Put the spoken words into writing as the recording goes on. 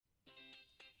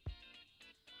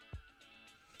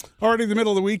Already in the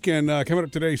middle of the weekend, coming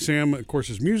up today, Sam, of course,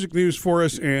 is music news for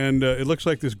us, and it looks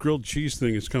like this grilled cheese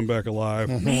thing has come back alive.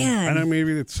 Man. I know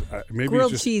maybe it's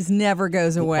grilled just, cheese never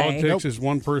goes away. All it takes is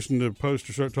one person to post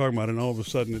or start talking about it, and all of a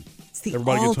sudden It's the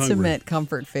everybody gets hungry. ultimate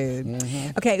comfort food.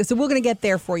 Okay, so we're going to get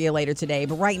there for you later today,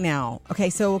 but right now, okay,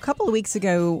 so a couple of weeks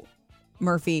ago,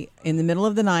 Murphy, in the middle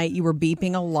of the night, you were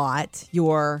beeping a lot.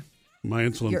 My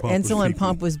insulin Your pump insulin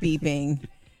pump was beeping.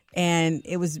 And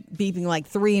it was beeping like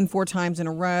 3 and 4 times in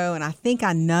a row. And I think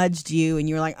I nudged you and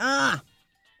you were like, ah.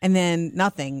 And then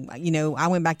nothing. You know, I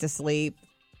went back to sleep,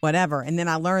 whatever. And then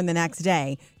I learned the next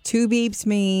day, 2 beeps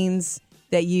means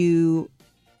that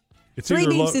It's 3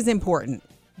 either beeps is important.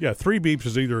 Yeah, 3 beeps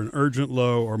is either an urgent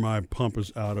low or my pump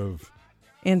is out of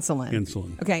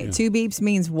Insulin. Okay, yeah. 2 beeps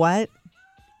means what?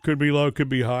 Could be low, could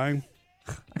be high.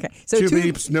 Okay, so 2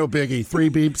 beeps, no biggie. 3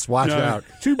 beeps, watch out.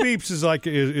 2 beeps is like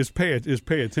is pay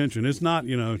attention. It's not,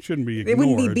 it shouldn't be ignored. It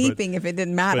wouldn't be beeping if it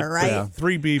didn't matter, right? Yeah,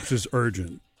 3 beeps is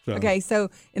urgent. So. Okay,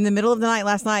 so in the middle of the night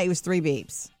last night, it was 3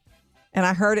 beeps. And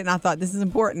I heard it and I thought, this is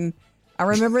important. I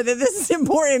remember that this is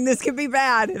important. This could be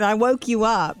bad. And I woke you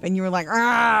up and you were like,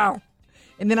 ah.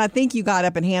 And then I think you got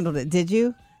up and handled it. Did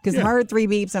you? Because I heard 3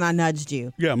 beeps and I nudged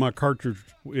you. Yeah, my cartridge,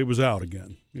 it was out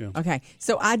again. Yeah. Okay,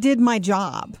 so I did my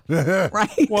job,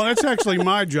 right? Well, that's actually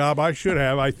my job. I should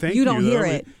have. I thank you. You don't hear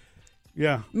it.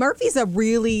 Yeah. Murphy's a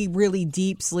really, really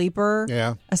deep sleeper.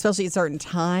 Yeah. Especially at certain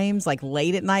times, like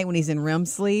late at night when he's in REM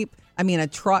sleep. I mean, a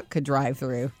truck could drive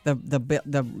through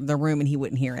the room and he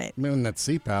wouldn't hear it. I mean, that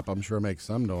CPAP, I'm sure, makes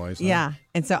some noise. Huh? Yeah,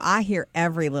 and so I hear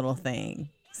every little thing.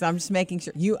 So I'm just making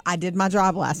sure I did my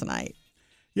job last night.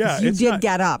 Yeah. You did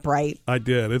get up, right? I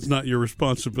did. It's not your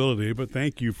responsibility, but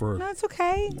thank you for. No, it's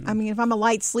okay. I mean, if I'm a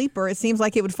light sleeper, it seems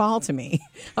like it would fall to me.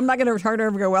 I'm not going to turn over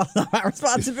and go, well, it's not my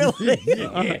responsibility.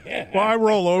 Well, I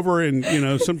roll over, and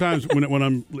sometimes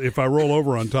if I roll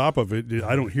over on top of it,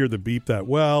 I don't hear the beep that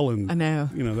well, and I know.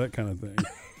 That kind of thing.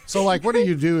 So, like, what do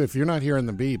you do if you're not hearing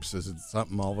the beeps? Is it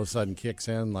something all of a sudden kicks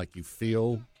in, like you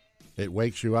feel it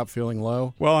wakes you up feeling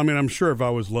low? Well, I mean, I'm sure if I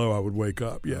was low, I would wake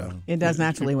up. Yeah, It does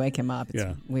naturally wake him up.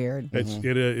 It's weird.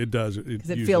 It does. It Because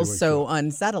it feels so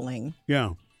unsettling.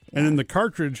 Yeah. And then the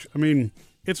cartridge, I mean,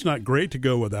 it's not great to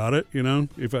go without it,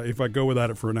 If I go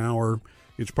without it for an hour,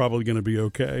 it's probably going to be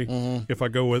okay. If I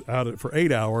go without it for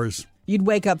 8 hours, You'd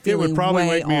wake up feeling it would probably way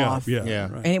wake me off. up. Yeah. Yeah.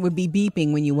 Right. And it would be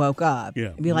beeping when you woke up.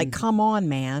 Yeah. It'd be like, come on,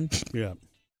 man. Yeah.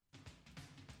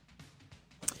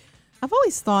 I've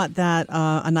always thought that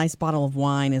a nice bottle of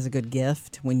wine is a good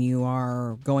gift when you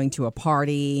are going to a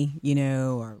party,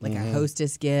 or like a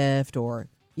hostess gift, or,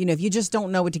 if you just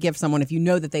don't know what to give someone, if you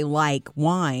know that they like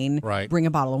wine, Right. bring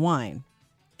a bottle of wine.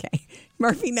 Okay.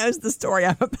 Murphy knows the story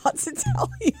I'm about to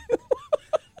tell you.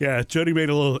 Yeah, Jody made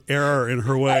a little error in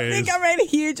her I ways. think I made a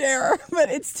huge error, but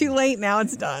it's too late now.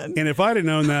 It's done. And if I'd have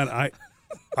known that,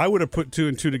 I would have put 2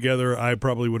 and 2 together. I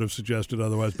probably would have suggested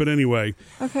otherwise. But anyway.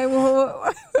 Okay,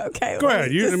 well, okay. Go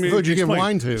ahead. Who'd you give explain.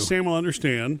 wine to? Sam will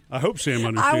understand. I hope Sam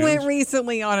understands. I went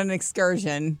recently on an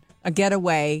excursion, a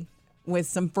getaway with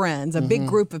some friends, a big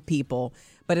group of people,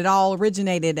 but it all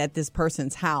originated at this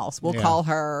person's house. We'll call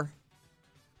her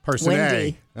Person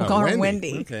Wendy. A. We'll call her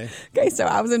Wendy. Okay. Okay, so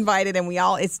I was invited, and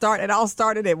it all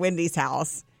started at Wendy's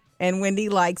house, and Wendy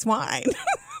likes wine.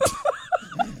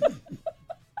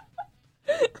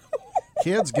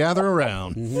 Kids gather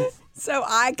around. So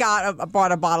I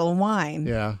bought a bottle of wine.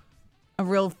 Yeah. A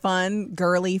real fun,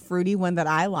 girly, fruity one that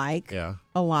I like Yeah.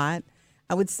 a lot.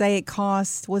 I would say it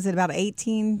cost, was it about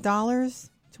 $18?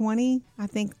 $20? I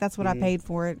think that's what I paid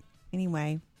for it.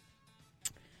 Anyway,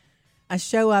 I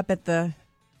show up at the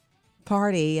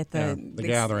party, at the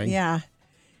gathering. Yeah.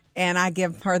 And I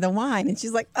give her the wine, and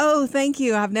she's like, oh, thank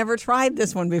you. I've never tried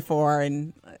this one before.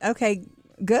 And okay,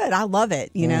 good. I love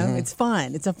it. It's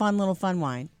fun. It's a fun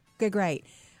wine. Okay, great.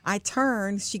 I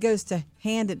turn, she goes to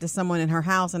hand it to someone in her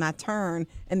house, and I turn,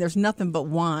 and there's nothing but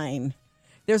wine.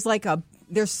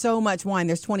 There's so much wine.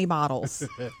 There's 20 bottles.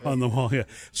 On the wall, yeah.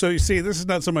 So you see, this is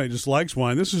not somebody who just likes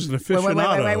wine. This is an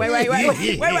aficionado.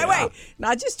 Wait.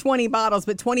 Not just 20 bottles,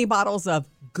 but 20 bottles of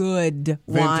good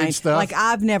wine. Stuff. Like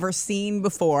I've never seen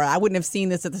before. I wouldn't have seen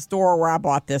this at the store where I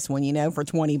bought this one, for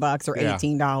 $20 or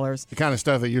 $18. The kind of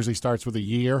stuff that usually starts with a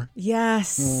year.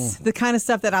 Yes. The kind of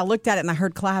stuff that I looked at it and I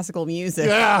heard classical music.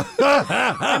 Yeah.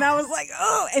 And I was like,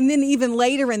 oh. And then even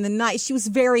later in the night, she was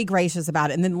very gracious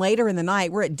about it. And then later in the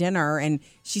night, we're at dinner and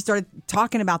she started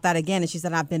talking about that again. And she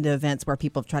said, I've been to events where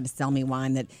people have tried to sell me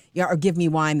wine or give me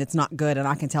wine that's not good. And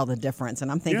I can tell the difference.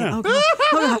 And I'm thinking, oh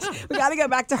gosh, we got to go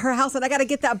back to her house and I got to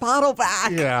get that bottle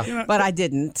back. Yeah. But I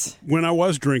didn't. When I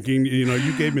was drinking,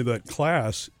 you gave me that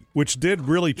class, which did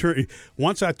really turn.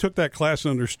 Once I took that class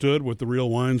and understood what the real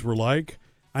wines were like,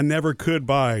 I never could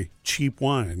buy cheap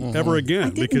wine ever again I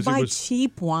didn't because buy it was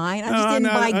cheap wine. I No, just didn't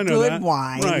I buy know good that.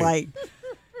 wine. Right. Like,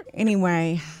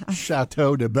 anyway,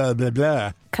 Chateau de blah, blah,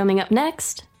 blah. Coming up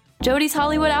next, Jody's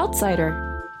Hollywood Outsider.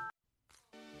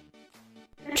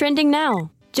 Trending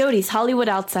now, Jody's Hollywood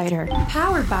Outsider.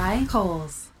 Powered by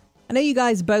Kohl's. I know you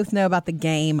guys both know about the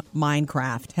game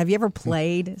Minecraft. Have you ever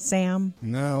played, Sam?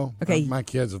 No. Okay. My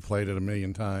kids have played it a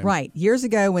million times. Right. Years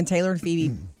ago, when Taylor and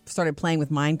Phoebe started playing with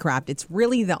Minecraft, it's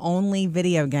really the only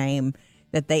video game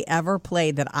that they ever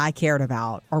played that I cared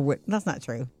about. That's not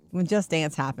true. When Just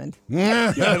Dance happened.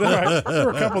 yeah, there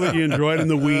were a couple that you enjoyed in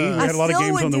the Wii. We I had a lot of still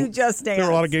games would on do the Just There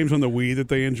were a lot of Dance. games on the Wii that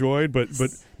they enjoyed, but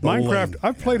Minecraft,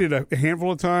 I've played it a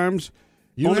handful of times.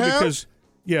 You only have? because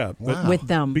but Wow. With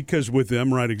them. because with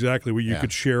them, right? Exactly, where you Yeah.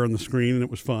 could share on the screen and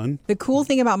it was fun. The cool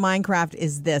thing about Minecraft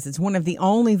is this. It's one of the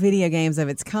only video games of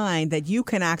its kind that you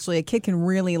can actually, a kid can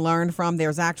really learn from.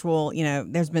 There's actual,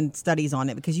 there's been studies on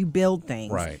it because you build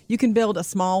things. Right. You can build a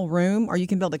small room or you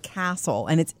can build a castle,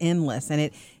 and it's endless,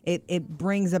 and it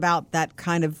brings about that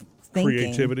kind of thinking.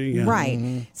 Creativity, yeah.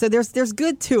 Right. So there's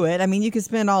good to it. I mean, you could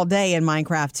spend all day in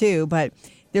Minecraft too, but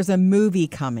there's a movie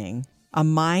coming, a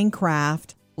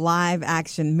Minecraft live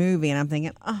action movie, and I'm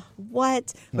thinking, oh,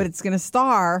 what? But it's going to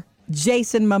star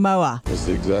Jason Momoa, It's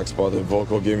the exact spot that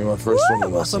Volko gave me my first swimming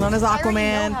also lesson. known as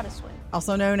Aquaman,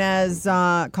 also known as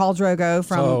Khal Drogo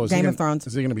from So is he Game gonna- of Thrones.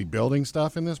 Is he going to be building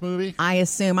stuff in this movie? I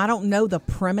assume. I don't know the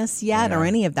premise yet or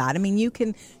any of that. I mean, you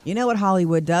know what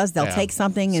Hollywood does. They'll Yeah, take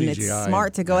something and it's CGI,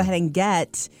 smart to go ahead and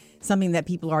get something that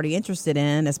people are already interested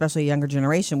in, especially a younger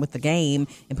generation with the game,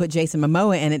 and put Jason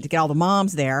Momoa in it to get all the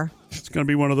moms there. It's going to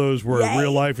be one of those where in Yay.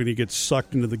 real life and he gets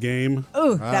sucked into the game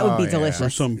Ooh, that would be yeah. or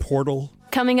delicious. some portal.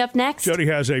 Coming up next, Jody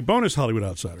has a bonus Hollywood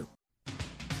Outsider.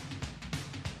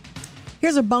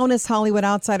 Here's a bonus Hollywood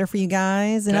Outsider for you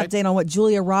guys. An Okay. update on what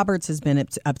Julia Roberts has been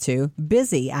up to.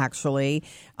 Busy, actually.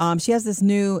 She has this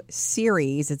new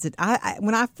series.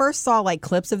 When I first saw like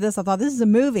clips of this, I thought this is a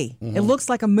movie. It looks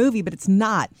like a movie, but it's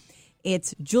not.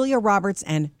 It's Julia Roberts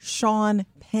and Sean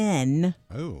Penn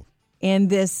Oh, in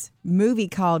this movie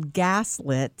called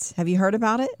Gaslit. Have you heard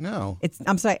about it? no.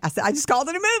 I'm sorry. I just called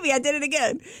it a movie. I did it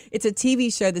again. It's a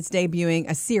TV show that's debuting,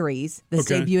 a series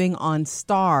that's Okay. debuting on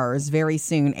Starz very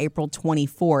soon, April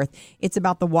 24th. It's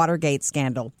about the Watergate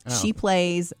scandal. She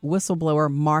plays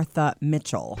whistleblower Martha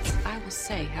Mitchell. I will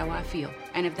say how I feel.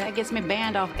 And if that gets me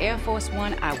banned off Air Force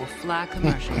One, I will fly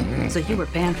commercial. So you were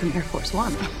banned from Air Force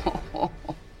One.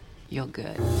 You're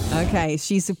good. Okay,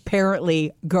 she's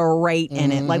apparently great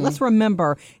in it. Like, let's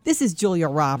remember, this is Julia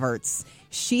Roberts.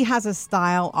 She has a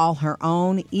style all her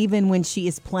own, even when she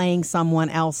is playing someone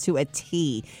else to a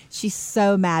T. She's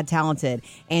so mad talented.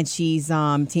 And she's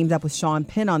teamed up with Sean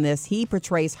Penn on this. He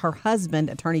portrays her husband,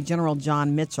 Attorney General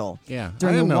John Mitchell. Yeah.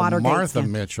 During I didn't the know Watergate Martha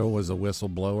scandal. Mitchell was a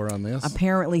whistleblower on this.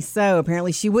 Apparently so.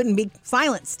 Apparently she wouldn't be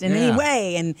silenced in Yeah. any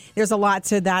way. And there's a lot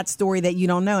to that story that you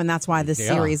don't know, and that's why this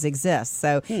Yeah. series exists.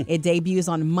 So it debuts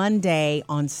on Monday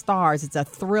on Starz. It's a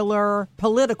thriller,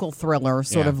 political thriller,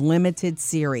 sort Yeah. of limited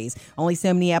series. Only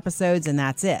so many episodes, and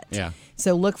that's it. Yeah.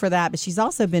 So look for that. But she's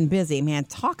also been busy. Man,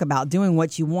 talk about doing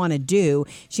what you want to do.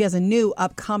 She has a new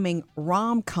upcoming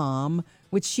rom-com,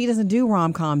 which she doesn't do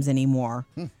rom-coms anymore.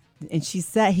 And she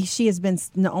said she has been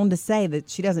known to say that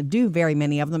she doesn't do very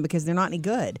many of them because they're not any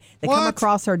good. They come What?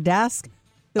 across her desk.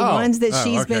 The Oh. ones that Oh,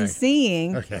 she's been okay.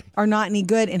 seeing Okay. are not any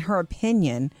good in her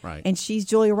opinion. Right. And she's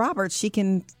Julia Roberts. She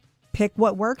can pick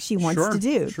what work she wants Sure, to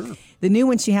do. sure. The new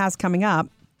one she has coming up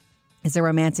is a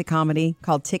romantic comedy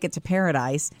called Ticket to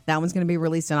Paradise. That one's going to be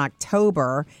released in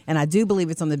October, and I do believe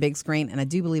it's on the big screen, and I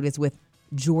do believe it's with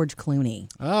George Clooney.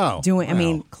 Oh. I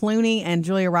mean, Clooney and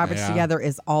Julia Roberts Yeah. together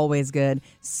is always good.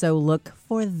 So look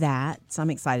for that. So I'm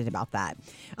excited about that.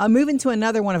 Moving to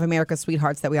another one of America's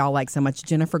sweethearts that we all like so much,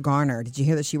 Jennifer Garner. Did you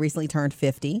hear that she recently turned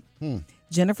 50?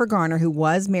 Jennifer Garner, who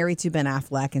was married to Ben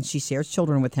Affleck and she shares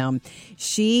children with him,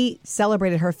 she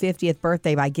celebrated her 50th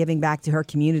birthday by giving back to her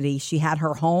community. She had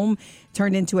her home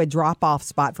turned into a drop-off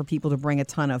spot for people to bring a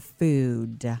ton of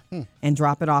food and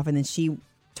drop it off, and then she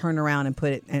turned around and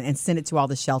put it and send it to all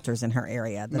the shelters in her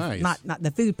area. Nice. Not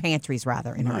the food pantries,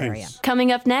 rather, in her Nice. area.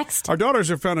 coming up next, Our daughters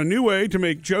have found a new way to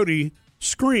make Jody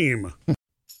scream.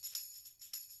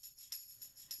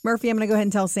 Murphy, I'm going to go ahead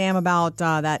and tell Sam about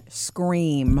that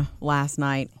scream last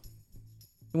night.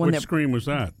 The one Which that, scream was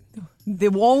that? the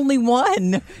only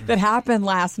one that happened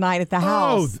last night at the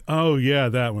house. Oh, yeah,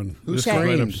 that one. This is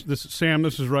right up, screamed? Sam,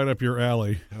 this is right up your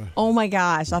alley. Oh my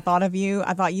gosh, I thought of you.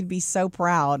 I thought you'd be so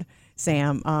proud,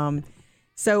 Sam.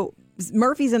 So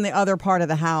Murphy's in the other part of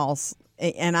the house,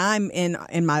 and I'm in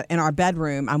our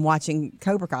bedroom. I'm watching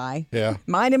Cobra Kai. Yeah.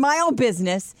 Minding my own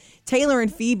business. Taylor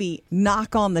and Phoebe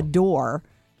knock on the door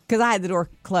because I had the door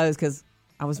closed because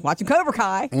I was watching Cobra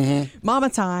Kai. Mama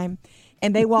time.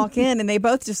 And they walk in and they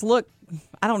both just look,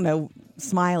 I don't know,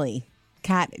 smiley.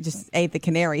 Cat just ate the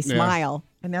canary smile.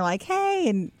 And they're like, hey.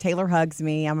 And Taylor hugs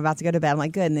me. I'm about to go to bed. I'm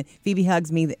like, good. And then Phoebe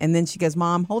hugs me. And then she goes,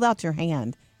 Mom, hold out your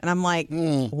hand. And I'm like,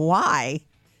 why?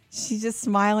 She's just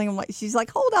smiling. She's like,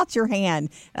 hold out your hand.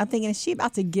 And I'm thinking, is she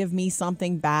about to give me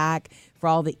something back for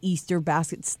all the Easter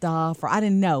basket stuff? Or I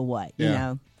didn't know what, you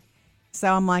know.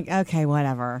 So I'm like, okay,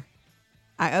 whatever.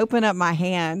 I open up my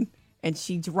hand and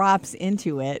she drops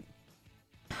into it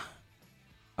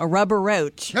a rubber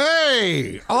roach.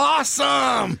 Hey,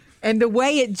 awesome. And the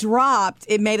way it dropped,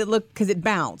 it made it look, because it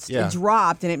bounced. Yeah. It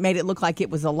dropped and it made it look like it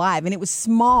was alive. And it was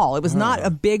small. It was not a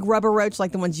big rubber roach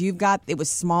like the ones you've got. It was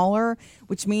smaller,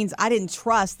 which means I didn't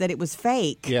trust that it was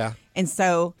fake. Yeah. And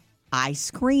so I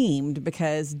screamed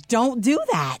because don't do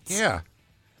that. Yeah.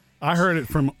 I heard it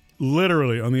from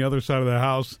literally on the other side of the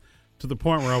house to the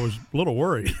point where I was a little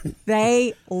worried.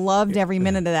 They loved every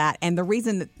minute of that. And the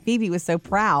reason that Phoebe was so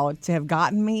proud to have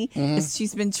gotten me is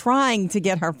she's been trying to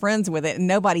get her friends with it and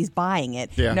nobody's buying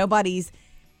it. Yeah. Nobody's,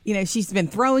 she's been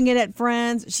throwing it at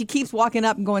friends. She keeps walking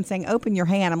up and going saying, open your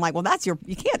hand. I'm like, well,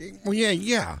 you can't. Well,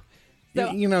 yeah. So-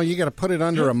 You got to put it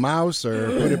under a mouse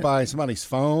or put it by somebody's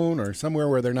phone or somewhere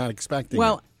where they're not expecting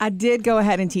Well, it. I did go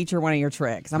ahead and teach her one of your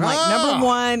tricks. I'm like, number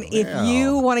one, if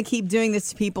you want to keep doing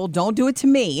this to people, don't do it to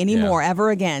me anymore, ever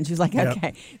again. She's like,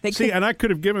 okay. And I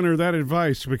could have given her that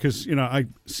advice because,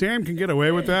 Sam can get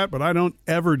away with that, but I don't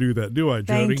ever do that, do I,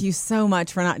 Jody? Thank you so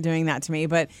much for not doing that to me.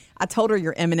 But I told her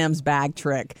your M&M's bag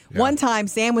trick. Yeah. One time,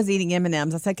 Sam was eating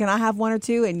M&M's. I said, can I have one or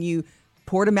two? And you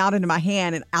poured them out into my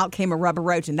hand, and out came a rubber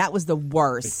roach, and that was the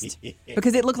worst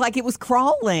because it looked like it was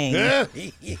crawling. Yeah,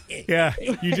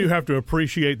 you do have to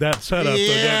appreciate that setup, though, don't you?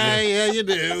 Yeah, you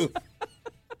do.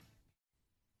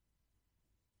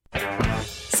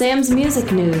 Sam's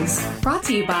Music News. Brought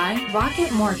to you by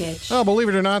Rocket Mortgage. Oh, believe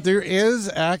it or not, there is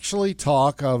actually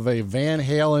talk of a Van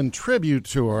Halen tribute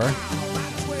tour.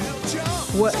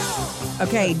 What?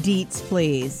 Okay, deets,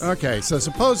 please. Okay, so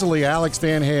supposedly Alex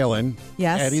Van Halen,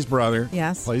 Yes. Eddie's brother,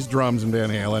 Yes. plays drums in Van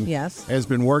Halen, Yes. has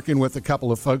been working with a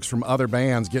couple of folks from other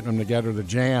bands, getting them together to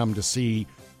jam to see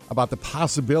about the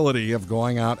possibility of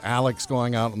Alex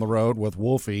going out on the road with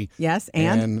Wolfie. Yes,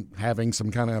 and? having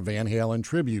some kind of Van Halen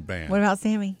tribute band. What about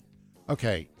Sammy?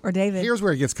 Okay. Or David? Here's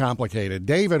where it gets complicated.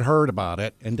 David heard about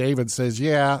it, and David says,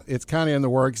 yeah, it's kind of in the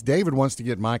works. David wants to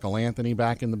get Michael Anthony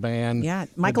back in the band. Yeah,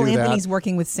 to Michael do that. Anthony's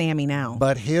working with Sammy now.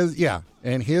 But his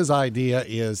idea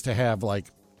is to have like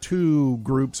two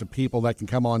groups of people that can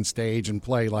come on stage and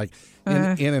play. Like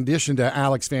in addition to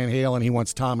Alex Van Halen, he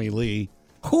wants Tommy Lee.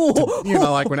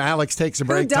 Like when Alex takes a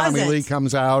break, Tommy doesn't? Lee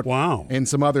comes out. Wow. And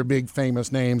some other big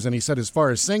famous names. And he said as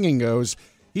far as singing goes,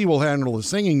 he will handle the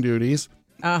singing duties.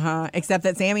 Except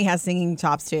that Sammy has singing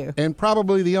chops too. And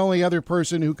probably the only other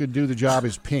person who could do the job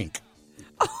is Pink.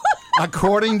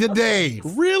 According to Dave.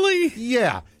 Really?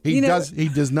 Yeah. He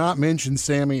does not mention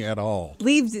Sammy at all.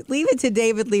 Leave it to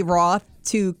David Lee Roth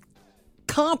to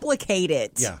complicate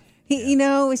it. Yeah.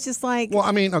 It's just like. Well,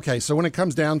 I mean, okay, so when it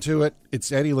comes down to it, it's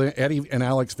Eddie and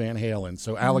Alex Van Halen.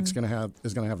 So Alex is gonna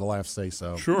have the last say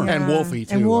so. Sure. And Wolfie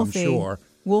too, And Wolfie. I'm sure.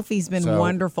 Wolfie's been So-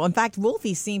 wonderful. In fact,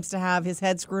 Wolfie seems to have his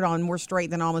head screwed on more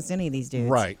straight than almost any of these dudes.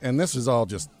 Right. And this is all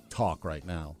just talk right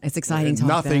now. It's exciting talk,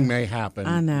 Nothing though. may happen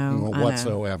I know.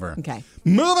 whatsoever. Okay.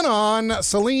 Moving on,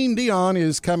 Celine Dion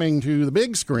is coming to the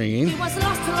big screen.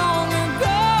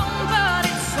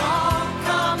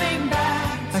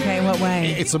 Okay, what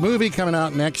way? It's a movie coming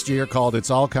out next year called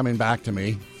It's All Coming Back to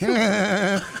Me.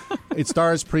 It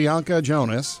stars Priyanka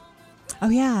Jonas. Oh,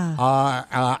 yeah.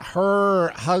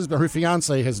 Her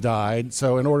fiance has died,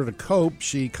 so in order to cope,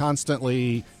 she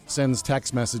constantly sends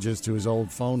text messages to his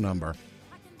old phone number.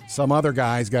 Some other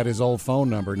guy's got his old phone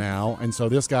number now, and so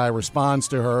this guy responds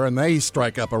to her, and they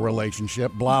strike up a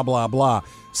relationship, blah, blah, blah.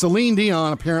 Celine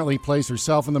Dion apparently plays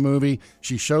herself in the movie.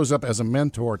 She shows up as a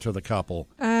mentor to the couple.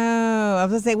 Oh, I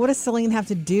was going to say, what does Celine have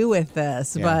to do with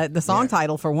this? Yeah. But the song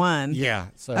title, for one. Yeah.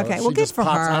 So Okay, she well, good just for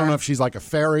pops- her. I don't know if she's like a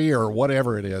fairy or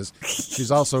whatever it is.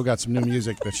 She's also got some new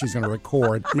music that she's going to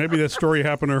record. Maybe that story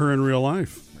happened to her in real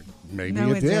life. Maybe No,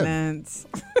 it it did. didn't.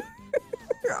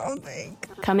 I don't think.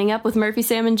 Coming up with Murphy,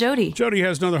 Sam, and Jody. Jody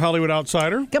has another Hollywood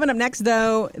outsider. Coming up next,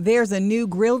 though, there's a new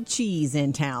grilled cheese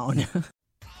in town.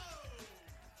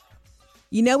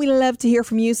 We love to hear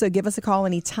from you, so give us a call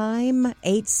anytime,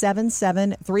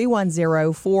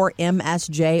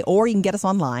 877-310-4MSJ, or you can get us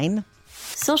online.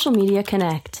 Social Media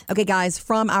Connect. Okay, guys,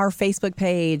 from our Facebook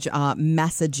page,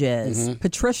 messages.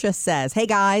 Patricia says, hey,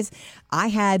 guys, I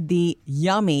had the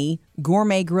yummy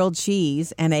gourmet grilled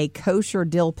cheese and a kosher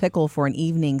dill pickle for an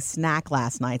evening snack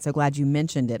last night. So glad you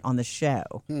mentioned it on the show.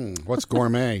 What's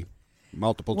gourmet?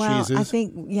 Multiple cheeses? I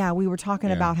think, we were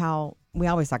talking about how we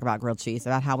always talk about grilled cheese,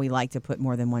 about how we like to put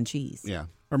more than one cheese. Yeah.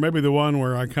 Or maybe the one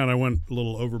where I kind of went a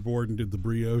little overboard and did the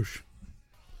brioche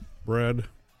bread.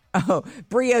 Oh,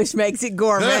 brioche makes it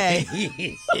gourmet.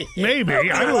 Maybe.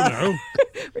 I don't know.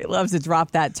 He loves to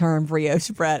drop that term, brioche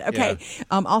bread. Okay.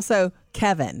 Also,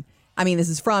 Kevin. This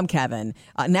is from Kevin.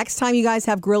 Next time you guys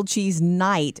have grilled cheese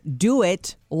night, do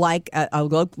it like a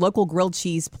local grilled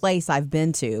cheese place I've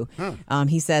been to.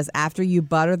 He says, after you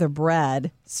butter the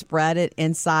bread, spread it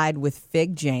inside with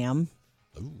fig jam.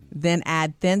 Ooh. Then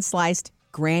add thin sliced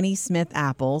Granny Smith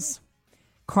apples,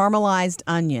 caramelized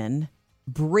onion,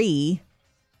 brie,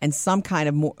 and some kind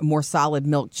of more solid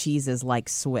milk cheeses like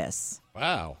Swiss.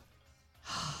 Wow.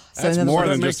 So That's more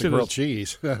than makes just a grilled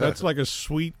cheese. That's like a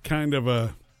sweet kind of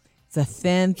a it's a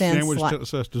thin sandwich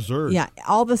says dessert. Yeah,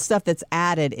 all the stuff that's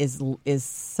added is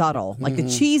subtle. Like the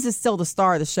cheese is still the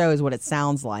star of the show is what it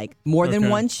sounds like. More than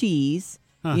one cheese.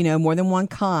 More than one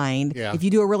kind. Yeah. If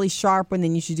you do a really sharp one,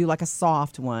 then you should do like a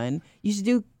soft one. You should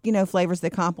do, flavors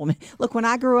that complement. Look, when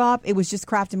I grew up, it was just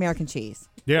Kraft American cheese.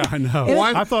 Yeah, I know.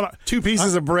 I thought 2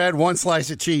 pieces of bread, 1 slice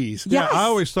of cheese. Yeah, Yes. I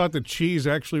always thought that cheese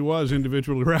actually was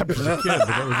individually wrapped as a kid, but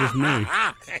that was just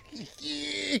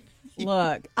me.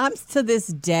 Look, I'm to this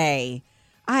day,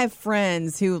 I have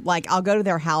friends who, I'll go to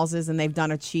their houses and they've done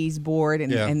a cheese board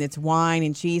and it's wine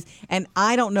and cheese, and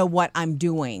I don't know what I'm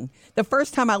doing. The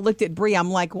first time I looked at brie, I'm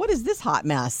like, what is this hot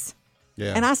mess?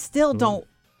 Yeah. And I still don't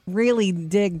really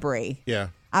dig brie. Yeah.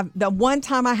 The one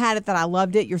time I had it that I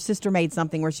loved it, your sister made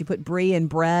something where she put brie in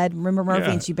bread. Remember, Murphy?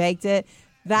 Yeah. And she baked it.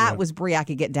 That was brie I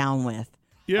could get down with.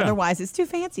 Yeah. Otherwise, it's too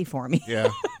fancy for me. Yeah.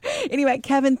 Anyway,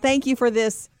 Kevin, thank you for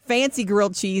this fancy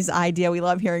grilled cheese idea. We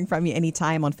love hearing from you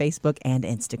anytime on Facebook and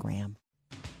Instagram.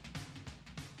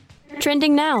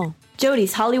 Trending now,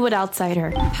 Jody's Hollywood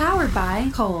Outsider. Powered by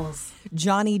Kohl's.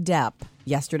 Johnny Depp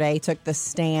yesterday took the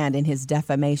stand in his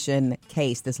defamation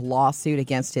case, this lawsuit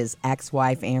against his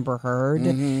ex-wife Amber Heard.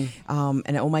 And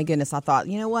oh my goodness, I thought,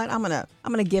 you know what? I'm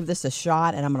gonna give this a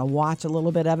shot, and I'm gonna watch a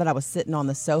little bit of it. I was sitting on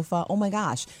the sofa. Oh my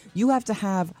gosh, you have to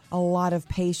have a lot of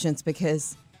patience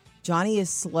because Johnny is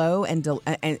slow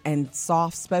and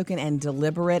soft-spoken and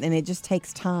deliberate, and it just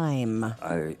takes time.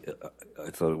 I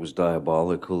thought it was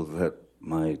diabolical that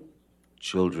my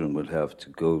children would have to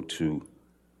go to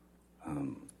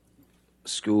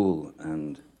school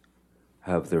and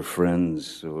have their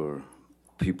friends or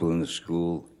people in the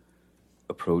school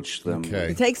approach them.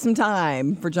 Okay. It takes some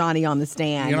time for Johnny on the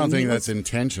stand. You don't and think that's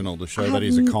intentional to show that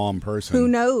he's a calm person? Who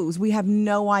knows? We have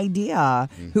no idea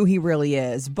who he really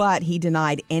is. But he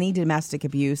denied any domestic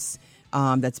abuse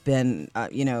that's been,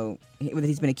 that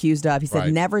he's been accused of. He said,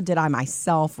 Right. never did I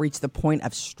myself reach the point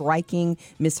of striking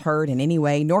Miss Heard in any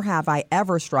way, nor have I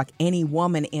ever struck any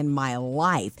woman in my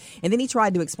life. And then he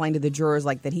tried to explain to the jurors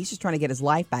that he's just trying to get his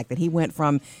life back, that he went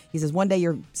from, he says, one day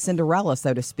you're Cinderella,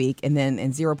 so to speak, and then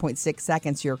in 0.6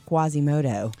 seconds you're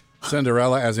Quasimodo.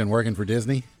 Cinderella as in working for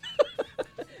Disney?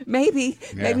 Maybe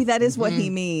that is what he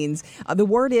means. The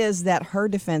word is that her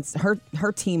defense,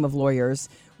 her team of lawyers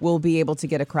will be able to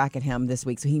get a crack at him this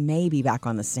week, so he may be back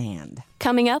on the stand.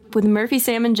 Coming up with Murphy,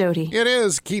 Sam, and Jody. It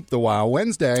is Keep the Wow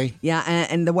Wednesday. Yeah,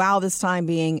 and the wow this time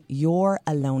being your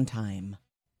alone time.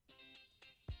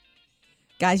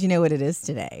 Guys, you know what it is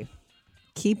today.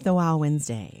 Keep the wow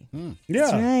Wednesday. Yeah.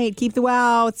 That's right. Keep the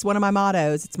wow. It's one of my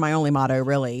mottos. It's my only motto,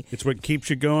 really. It's what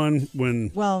keeps you going when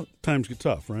times get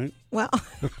tough, right? Well,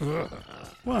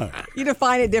 What? you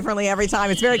define it differently every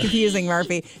time. It's very confusing,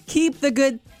 Murphy. Keep the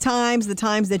good times, the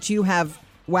times that you have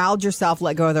wowed yourself,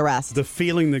 let go of the rest. The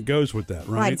feeling that goes with that,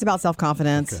 right? Right, it's about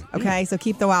self-confidence. Okay, so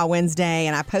Keep the Wow Wednesday.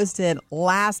 And I posted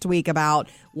last week about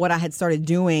what I had started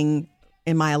doing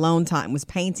in my alone time, was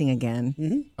painting again.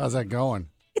 Mm-hmm. How's that going?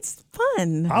 It's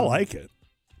fun. I like it.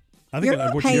 I think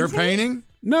You're painting?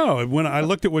 No, when I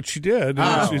looked at what she did,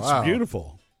 it's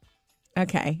beautiful.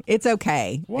 Okay, it's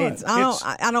okay. What?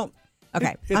 I don't.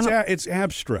 Okay, It's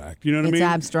abstract. You know what I mean? It's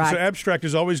abstract. So abstract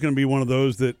is always going to be one of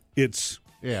those that it's.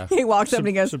 Yeah. He walks up and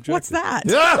he goes, subjective. "What's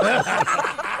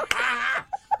that?"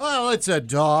 Well, it's a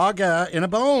dog in a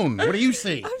bone. What do you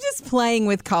see? I'm just playing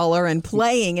with color and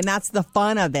that's the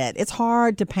fun of it. It's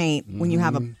hard to paint when you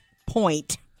have a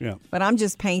point. Yeah. But I'm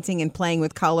just painting and playing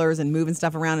with colors and moving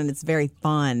stuff around, and it's very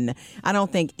fun. I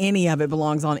don't think any of it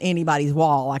belongs on anybody's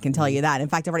wall, I can tell you that. In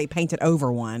fact, I've already painted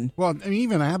over one. Well, I mean,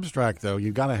 even abstract, though,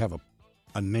 you got to have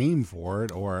a name for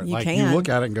it, or You you can. look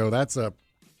at it and go, that's a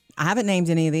I haven't named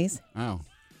any of these. Oh.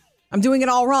 I'm doing it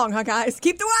all wrong, huh, guys?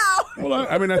 Keep the wow. Well,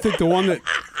 I mean, I think the one that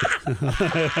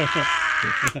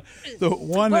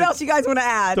What else you guys want to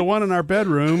add? the one in our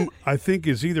bedroom, I think,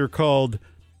 is either called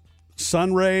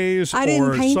sun rays I didn't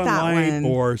or paint that sunlight one.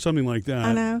 or something like that.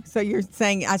 I know. So you're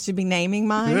saying I should be naming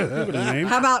mine? Give it a name.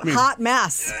 How about Hot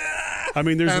Mess? I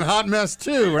mean, there's And Hot Mess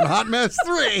 2 and Hot Mess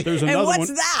 3. there's And another what's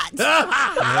one. that?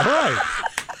 Right.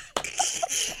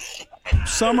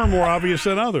 Some are more obvious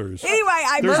than others. Anyway,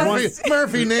 I There's must-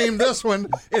 Murphy named this one.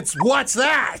 It's What's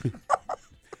That?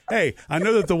 Hey, I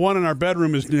know that the one in our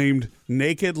bedroom is named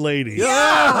Naked Lady.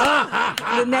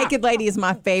 The Naked Lady is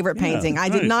my favorite painting. I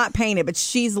did nice. not paint it, but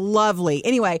she's lovely.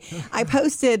 Anyway, I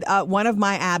posted one of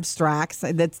my abstracts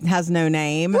that has no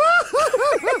name.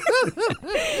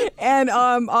 And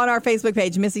on our Facebook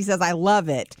page, Missy says, I love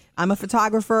it. I'm a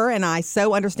photographer, and I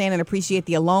so understand and appreciate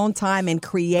the alone time and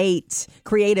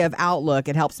creative outlook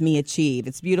it helps me achieve.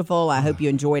 It's beautiful. I hope you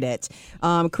enjoyed it.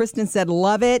 Kristen said,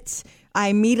 love it. I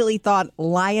immediately thought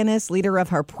lioness, leader of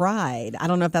her pride. I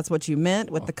don't know if that's what you meant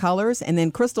with the colors. And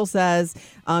then Crystal says,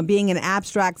 being an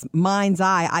abstract mind's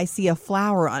eye, I see a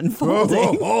flower unfolding. I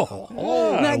Isn't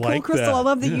that cool, like Crystal? that. I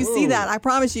love that you see that. I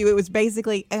promise you, it was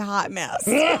basically a hot mess.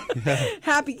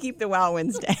 Happy Keep the Wow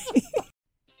Wednesday.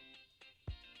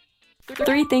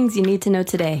 3 things you need to know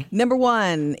today. Number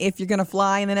 1, if you're going to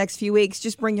fly in the next few weeks,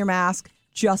 just bring your mask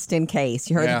just in case.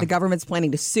 You heard Yeah. that the government's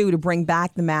planning to sue to bring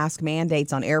back the mask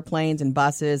mandates on airplanes and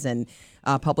buses and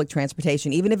public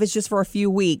transportation, even if it's just for a few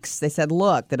weeks. They said,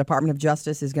 look, the Department of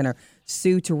Justice is going to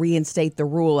sue to reinstate the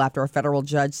rule after a federal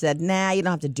judge said, nah, you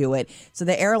don't have to do it. So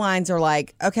the airlines are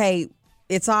like, okay,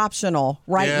 it's optional.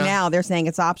 Right Yeah. now, they're saying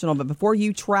it's optional. But before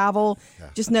you travel,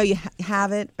 just know you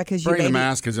have it because you Bring the maybe-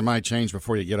 mask because it might change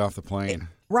before you get off the plane.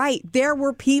 Right. There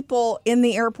were people in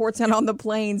the airports and on the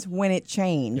planes when it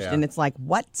changed. Yeah. And it's like,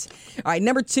 what? All right.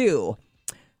 Number 2,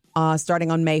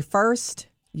 starting on May 1st,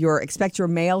 expect your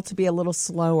mail to be a little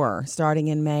slower starting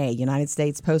in May. United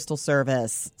States Postal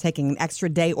Service taking an extra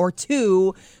day or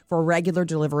 2 for regular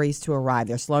deliveries to arrive.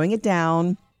 They're slowing it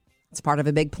down. It's part of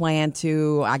a big plan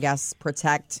to, I guess,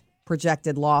 protect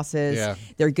projected losses. Yeah.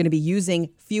 They're going to be using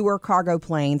fewer cargo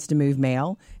planes to move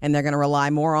mail, and they're going to rely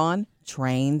more on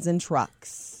trains and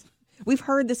trucks. We've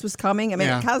heard this was coming. I mean,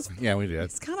 Yeah, we did.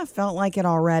 it's kind of felt like it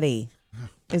already.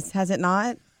 Has it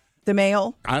not? The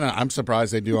mail? I don't know. I'm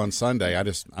surprised they do on Sunday.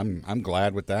 I'm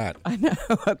glad with that. I know.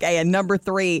 Okay, and number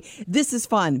 3, this is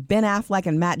fun. Ben Affleck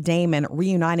and Matt Damon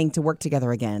reuniting to work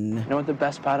together again. You know what the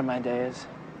best part of my day is?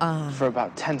 For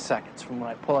about 10 seconds from when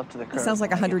I pull up to the curb. It sounds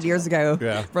like 100 years ago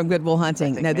Yeah. from Good Will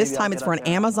Hunting. No, this maybe time I'll it's get for up an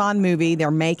there. Amazon movie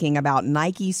they're making about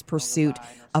Nike's pursuit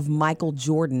of Michael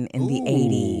Jordan in the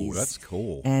 80s. That's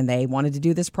cool. And they wanted to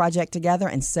do this project together,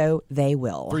 and so they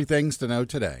will. 3 things to know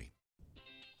today.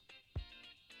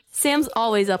 Sam's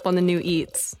always up on the new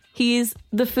eats. He's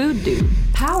the food dude.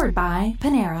 Powered by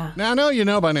Panera. Now, I know you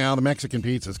know by now the Mexican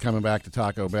pizza is coming back to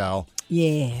Taco Bell.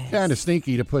 Yeah. Kind of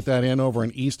sneaky to put that in over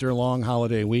an Easter long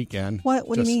holiday weekend. What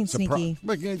do you mean, sneaky?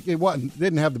 But it wasn't,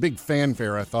 didn't have the big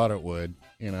fanfare I thought it would.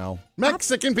 You know,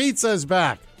 Mexican pizza is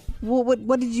back. Well,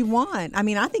 what did you want? I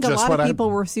mean, I think a Just lot what of I- people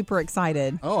were super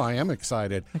excited. Oh, I am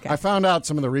excited. Okay. I found out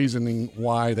some of the reasoning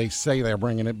why they say they're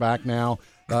bringing it back now.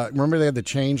 Remember they had the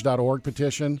change.org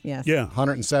petition? Yes. Yeah.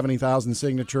 170,000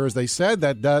 signatures. They said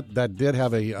that did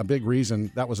have a big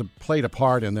reason. That was played a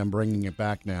part in them bringing it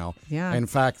back now. Yeah. In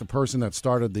fact, the person that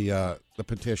started the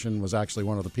petition was actually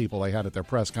one of the people they had at their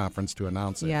press conference to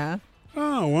announce it. Yeah.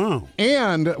 Oh, wow.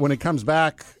 And when it comes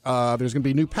back, there's going to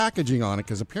be new packaging on it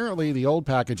because apparently the old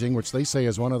packaging, which they say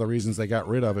is one of the reasons they got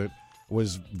rid of it,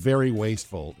 was very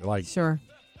wasteful. Like Sure.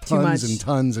 Too tons much. and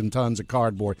tons and tons of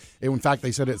cardboard. In fact,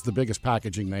 they said it's the biggest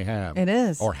packaging they have. It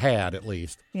is. Or had, at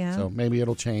least. Yeah. So maybe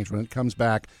it'll change when it comes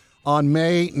back on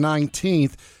May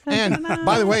 19th. And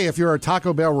by the way, if you're a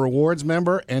Taco Bell Rewards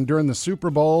member and during the Super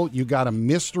Bowl you got a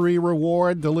mystery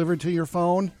reward delivered to your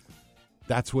phone,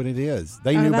 that's what it is.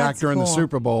 They knew back that's during the cool.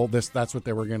 Super Bowl that's what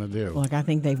they were going to do. Look, I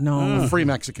think they've known Free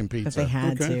Mexican that pizza. they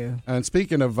had Okay. to. And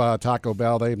speaking of Taco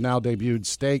Bell, they've now debuted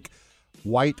steak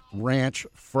white ranch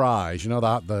fries. You know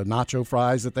the nacho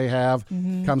fries that they have?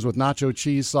 Comes with nacho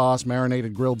cheese sauce,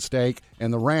 marinated grilled steak,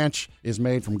 and the ranch is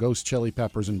made from ghost chili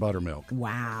peppers and buttermilk.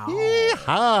 Wow.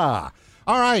 Yeehaw!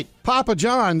 All right, Papa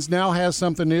John's now has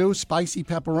something new, spicy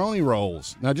pepperoni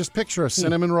rolls. Now just picture a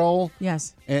cinnamon roll.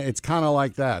 Yes. And it's kind of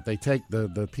like that. They take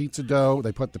the pizza dough,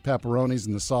 they put the pepperonis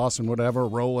and the sauce and whatever,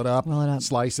 roll it up,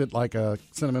 slice it like a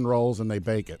cinnamon rolls, and they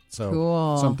bake it. So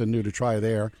Cool. something new to try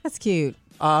there. That's cute.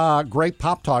 Grape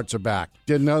Pop-Tarts are back.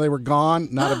 Didn't know they were gone.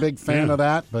 Not a big fan Yeah. of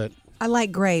that, but I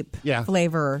like grape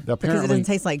flavor because it doesn't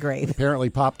taste like grape. Apparently,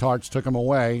 Pop-Tarts took them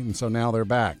away, and so now they're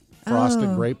back.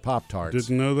 Frosted grape Pop-Tarts.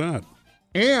 Didn't know that.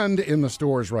 And in the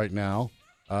stores right now,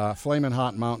 Flamin'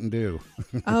 Hot Mountain Dew.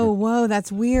 Oh, whoa,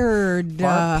 that's weird.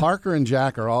 Parker and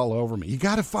Jack are all over me. You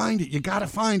got to find it. You got to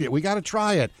find it. We got to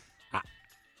try it.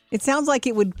 It sounds like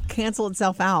it would cancel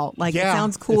itself out. Like it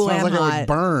sounds cool it sounds and like hot. It would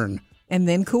burn. And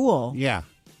then cool. Yeah.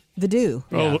 The dew.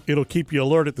 Oh, it'll keep you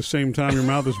alert at the same time your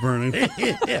mouth is burning.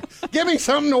 Give me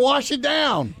something to wash it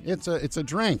down. It's a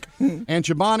drink. And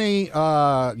Chobani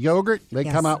yogurt, they've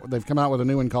come out with a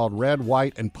new one called Red,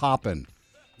 White, and Poppin'.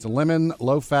 It's a lemon,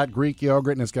 low-fat Greek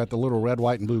yogurt, and it's got the little red,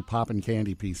 white, and blue poppin'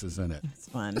 candy pieces in it. It's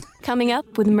fun. Coming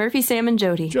up with Murphy, Sam, and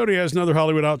Jody. Jody has another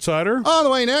Hollywood Outsider. On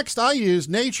the way next, I used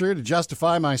nature to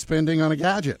justify my spending on a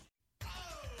gadget.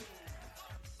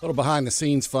 A little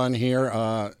behind-the-scenes fun here.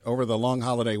 Over the long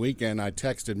holiday weekend, I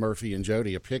texted Murphy and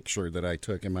Jody a picture that I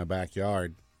took in my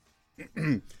backyard.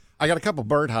 I got a couple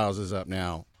birdhouses up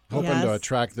now, hoping to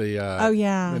attract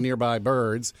the nearby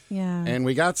birds. Yeah. And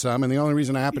we got some, and the only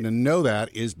reason I happen to know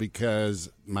that is because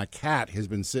my cat has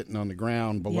been sitting on the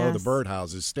ground below the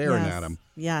birdhouses staring at them.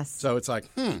 Yes. So it's like,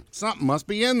 something must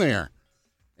be in there.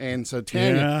 And so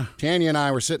Tanya and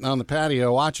I were sitting on the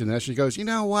patio watching this. She goes, you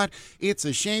know what? It's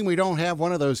a shame we don't have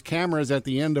one of those cameras at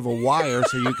the end of a wire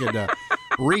so you could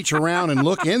reach around and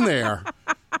look in there.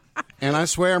 And I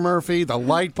swear, Murphy, the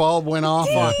light bulb went off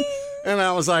on, and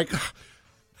I was like,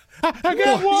 I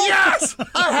got one. Yes!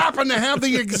 I happen to have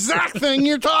the exact thing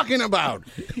you're talking about.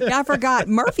 Yeah, I forgot.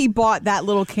 Murphy bought that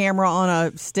little camera on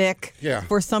a stick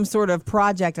for some sort of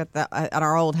project at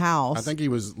our old house. I think he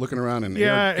was looking around in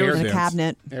it was a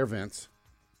cabinet. Air vents.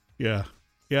 Yeah.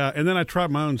 Yeah, and then I tried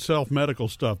my own self-medical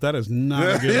stuff. That is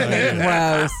not a good idea.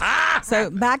 Gross. So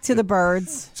back to the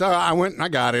birds. So I went and I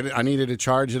got it. I needed to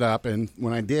charge it up, and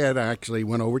when I did, I actually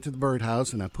went over to the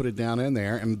birdhouse and I put it down in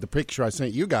there, and the picture I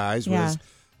sent you guys was...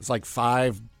 It's like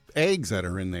 5 eggs that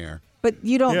are in there. But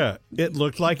you don't... Yeah, it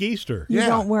looked like Easter. You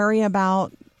don't worry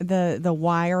about the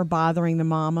wire bothering the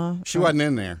mama? She wasn't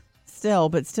in there. Still,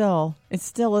 it's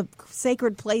still a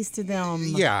sacred place to them.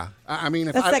 Yeah. I mean,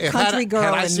 if That's that country girl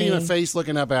had I in seen me. a face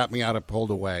looking up at me, I'd have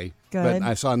pulled away. Good. But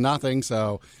I saw nothing,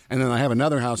 so... And then I have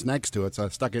another house next to it, so I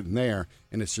stuck it in there,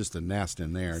 and it's just a nest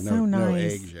in there. So no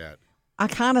nice. eggs yet. I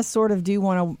kind of sort of do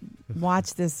want to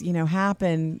watch this,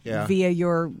 happen via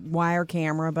your wire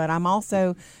camera, but I'm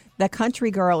also the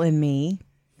country girl in me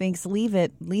thinks leave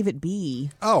it be.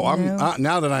 Oh, I'm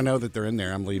now that I know that they're in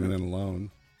there, I'm leaving it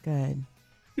alone. Good.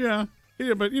 Yeah.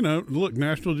 Yeah, but, look,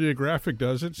 National Geographic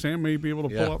does it. Sam may be able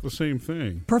to pull off the same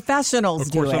thing. Professionals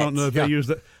do it. Of course, I don't know if they use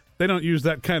that. They don't use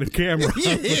that kind of camera.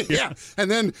 Yeah. And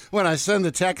then when I send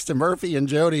the text to Murphy and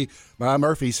Jody,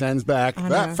 Murphy sends back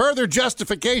that further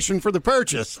justification for the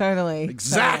purchase. Totally.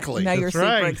 Exactly. Now you're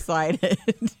super excited.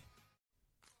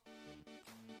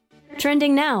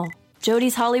 Trending now.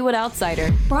 Jody's Hollywood Outsider.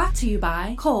 Brought to you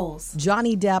by Kohl's.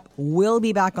 Johnny Depp will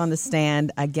be back on the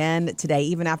stand again today,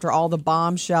 even after all the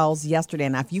bombshells yesterday.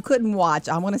 Now, if you couldn't watch,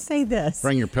 I want to say this.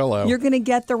 Bring your pillow. You're going to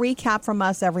get the recap from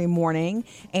us every morning,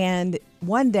 and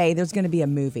one day there's going to be a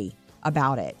movie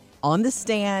about it. On the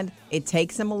stand, it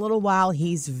takes him a little while.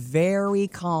 He's very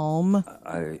calm.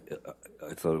 I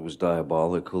thought it was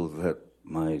diabolical that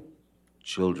my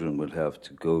children would have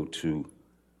to go to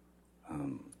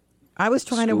I was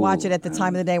trying to watch it at the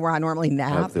time of the day where I normally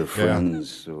nap. have their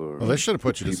friends or... Well, they should have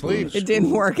put you to people in sleep. the It didn't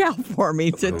school work out for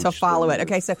me to follow it.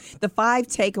 Okay, so the 5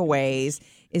 takeaways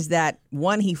is that,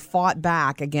 one, he fought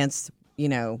back against,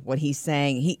 what he's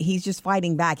saying. He's just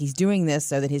fighting back. He's doing this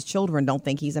so that his children don't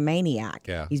think he's a maniac.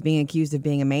 Yeah. He's being accused of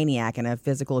being a maniac and a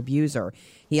physical abuser.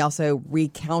 He also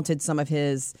recounted some of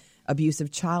his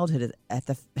abusive childhood at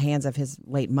the hands of his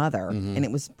late mother. And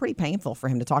it was pretty painful for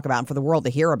him to talk about and for the world to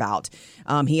hear about.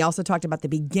 He also talked about the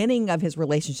beginning of his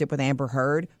relationship with Amber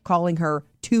Heard, calling her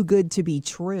too good to be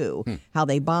true, how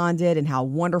they bonded and how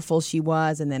wonderful she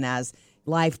was. And then as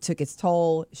life took its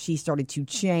toll, she started to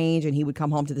change and he would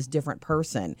come home to this different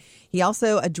person. He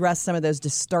also addressed some of those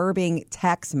disturbing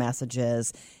text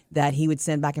messages that he would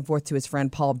send back and forth to his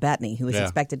friend Paul Bettany, who was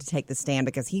expected to take the stand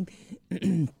because he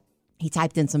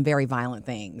typed in some very violent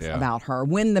things about her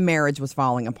when the marriage was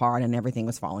falling apart and everything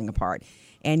was falling apart.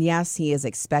 And yes, he is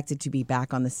expected to be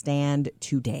back on the stand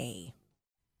today.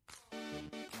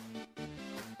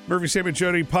 Murphy, Sam, and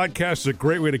Jody podcast is a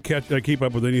great way to keep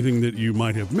up with anything that you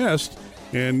might have missed.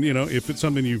 And, if it's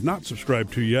something you've not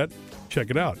subscribed to yet, check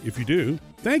it out. If you do,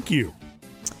 thank you.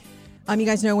 You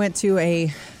guys know, I went to a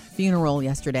funeral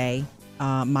yesterday.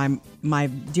 My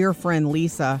dear friend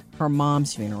Lisa, her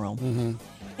mom's funeral.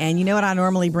 And you know what I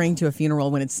normally bring to a funeral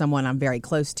when it's someone I'm very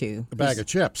close to? A bag of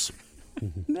chips.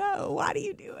 No, why do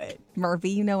you do it? Murphy,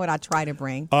 you know what I try to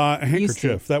bring. A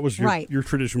handkerchief. That was Right. your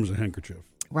tradition was a handkerchief.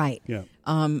 Right. Yeah.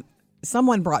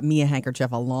 Someone brought me a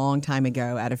handkerchief a long time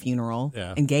ago at a funeral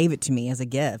and gave it to me as a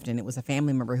gift. And it was a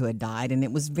family member who had died. And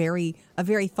it was a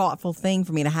very thoughtful thing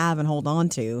for me to have and hold on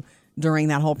to during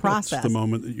that whole process. That's the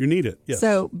moment that you need it. Yes.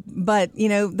 So, but,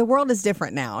 the world is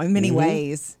different now in many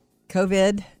ways.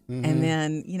 COVID. And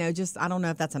then, just, I don't know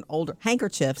if that's an older,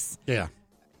 handkerchiefs. Yeah.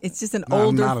 It's just an Not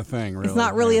older. a thing, really. It's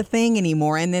not really a thing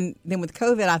anymore. And then with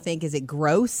COVID, I think, is it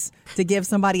gross to give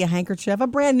somebody a handkerchief, a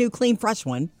brand new, clean, fresh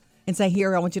one, and say,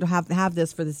 here, I want you to have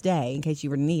this for this day in case you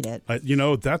were to need it?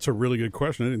 That's a really good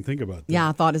question. I didn't think about that. Yeah,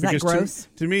 I thought, is that Because gross?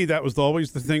 To me, that was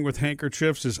always the thing with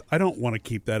handkerchiefs is I don't want to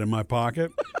keep that in my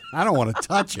pocket. I don't want to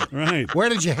touch it. Right. Where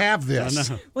did you have this?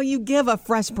 I know. Well, you give a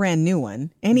fresh, brand new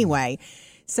one anyway.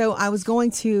 So I was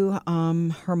going to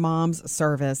her mom's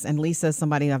service, and Lisa's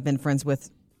somebody I've been friends with,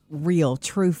 real,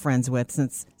 true friends with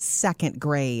since second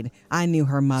grade. I knew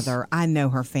her mother. I know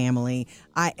her family.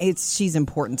 She's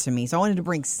important to me. So I wanted to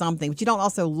bring something, but you don't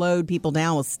also load people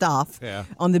down with stuff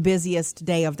on the busiest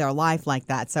day of their life like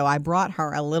that. So I brought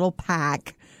her a little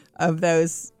pack of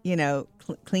those,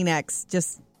 Kleenex,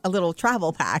 just a little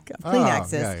travel pack of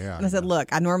Kleenexes. And I said, look,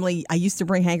 I used to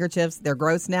bring handkerchiefs. They're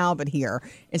gross now, but here.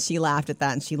 And she laughed at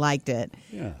that and she liked it.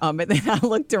 Yeah. But then I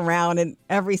looked around and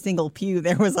every single pew,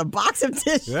 there was a box of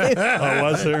tissues. Oh,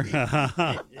 was there?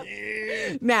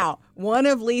 Now, one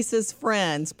of Lisa's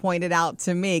friends pointed out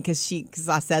to me, because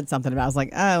I said something about it. I was like,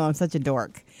 oh, I'm such a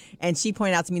dork. And she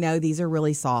pointed out to me, no, these are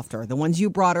really softer. The ones you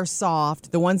brought are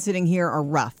soft. The ones sitting here are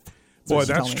rough. Boy,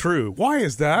 that's true. Why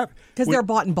is that? Because they're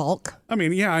bought in bulk. I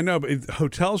mean, yeah, I know, but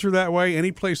hotels are that way.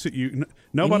 Any place that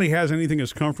nobody has anything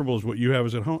as comfortable as what you have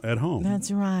at home.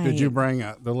 That's right. Did you bring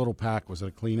the little pack? Was it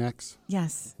a Kleenex?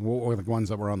 Yes. What were the ones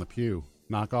that were on the pew?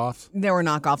 Knockoffs? There were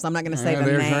knockoffs. I'm not going to say the name.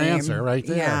 There's your answer right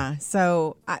there. Yeah.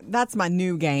 So that's my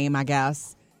new game, I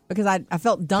guess. Because I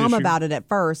felt dumb about it at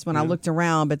first when I looked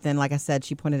around, but then, like I said,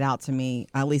 she pointed out to me,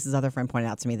 Lisa's other friend pointed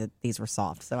out to me that these were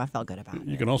soft, so I felt good about it.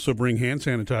 You can also bring hand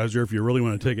sanitizer if you really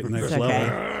want to take it next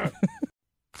level.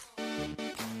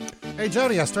 Hey,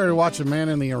 Jody, I started watching Man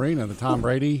in the Arena, the Tom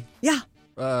Brady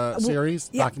series,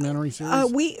 documentary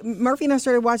series. Murphy and I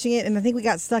started watching it, and I think we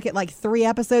got stuck at like 3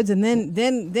 episodes, and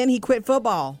then he quit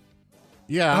football.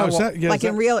 Yeah,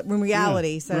 in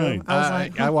reality. So right. I was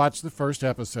like, I watched the first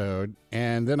episode,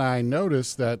 and then I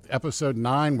noticed that episode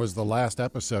 9 was the last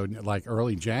episode, like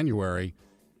early January,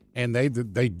 and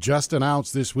they just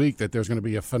announced this week that there's going to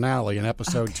be a finale in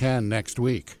episode 10 next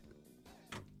week.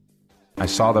 I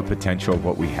saw the potential of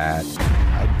what we had.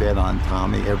 I bet on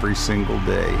Tommy every single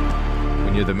day.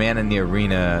 When you're the man in the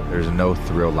arena, there's no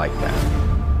thrill like that.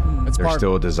 There's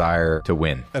still a desire to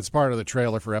win. That's part of the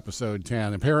trailer for episode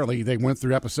 10. Apparently, they went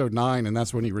through episode 9, and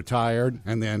that's when he retired,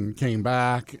 and then came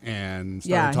back and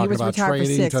started talking about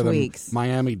trading to the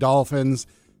Miami Dolphins.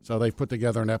 So they put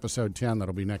together an episode 10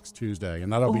 that'll be next Tuesday,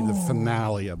 and that'll be the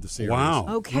finale of the series. Wow.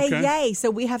 Okay, yay. So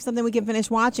we have something we can finish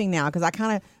watching now, because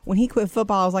when he quit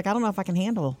football, I was like, I don't know if I can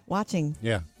handle watching.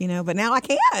 Yeah. But now I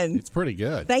can. It's pretty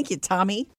good. Thank you, Tommy.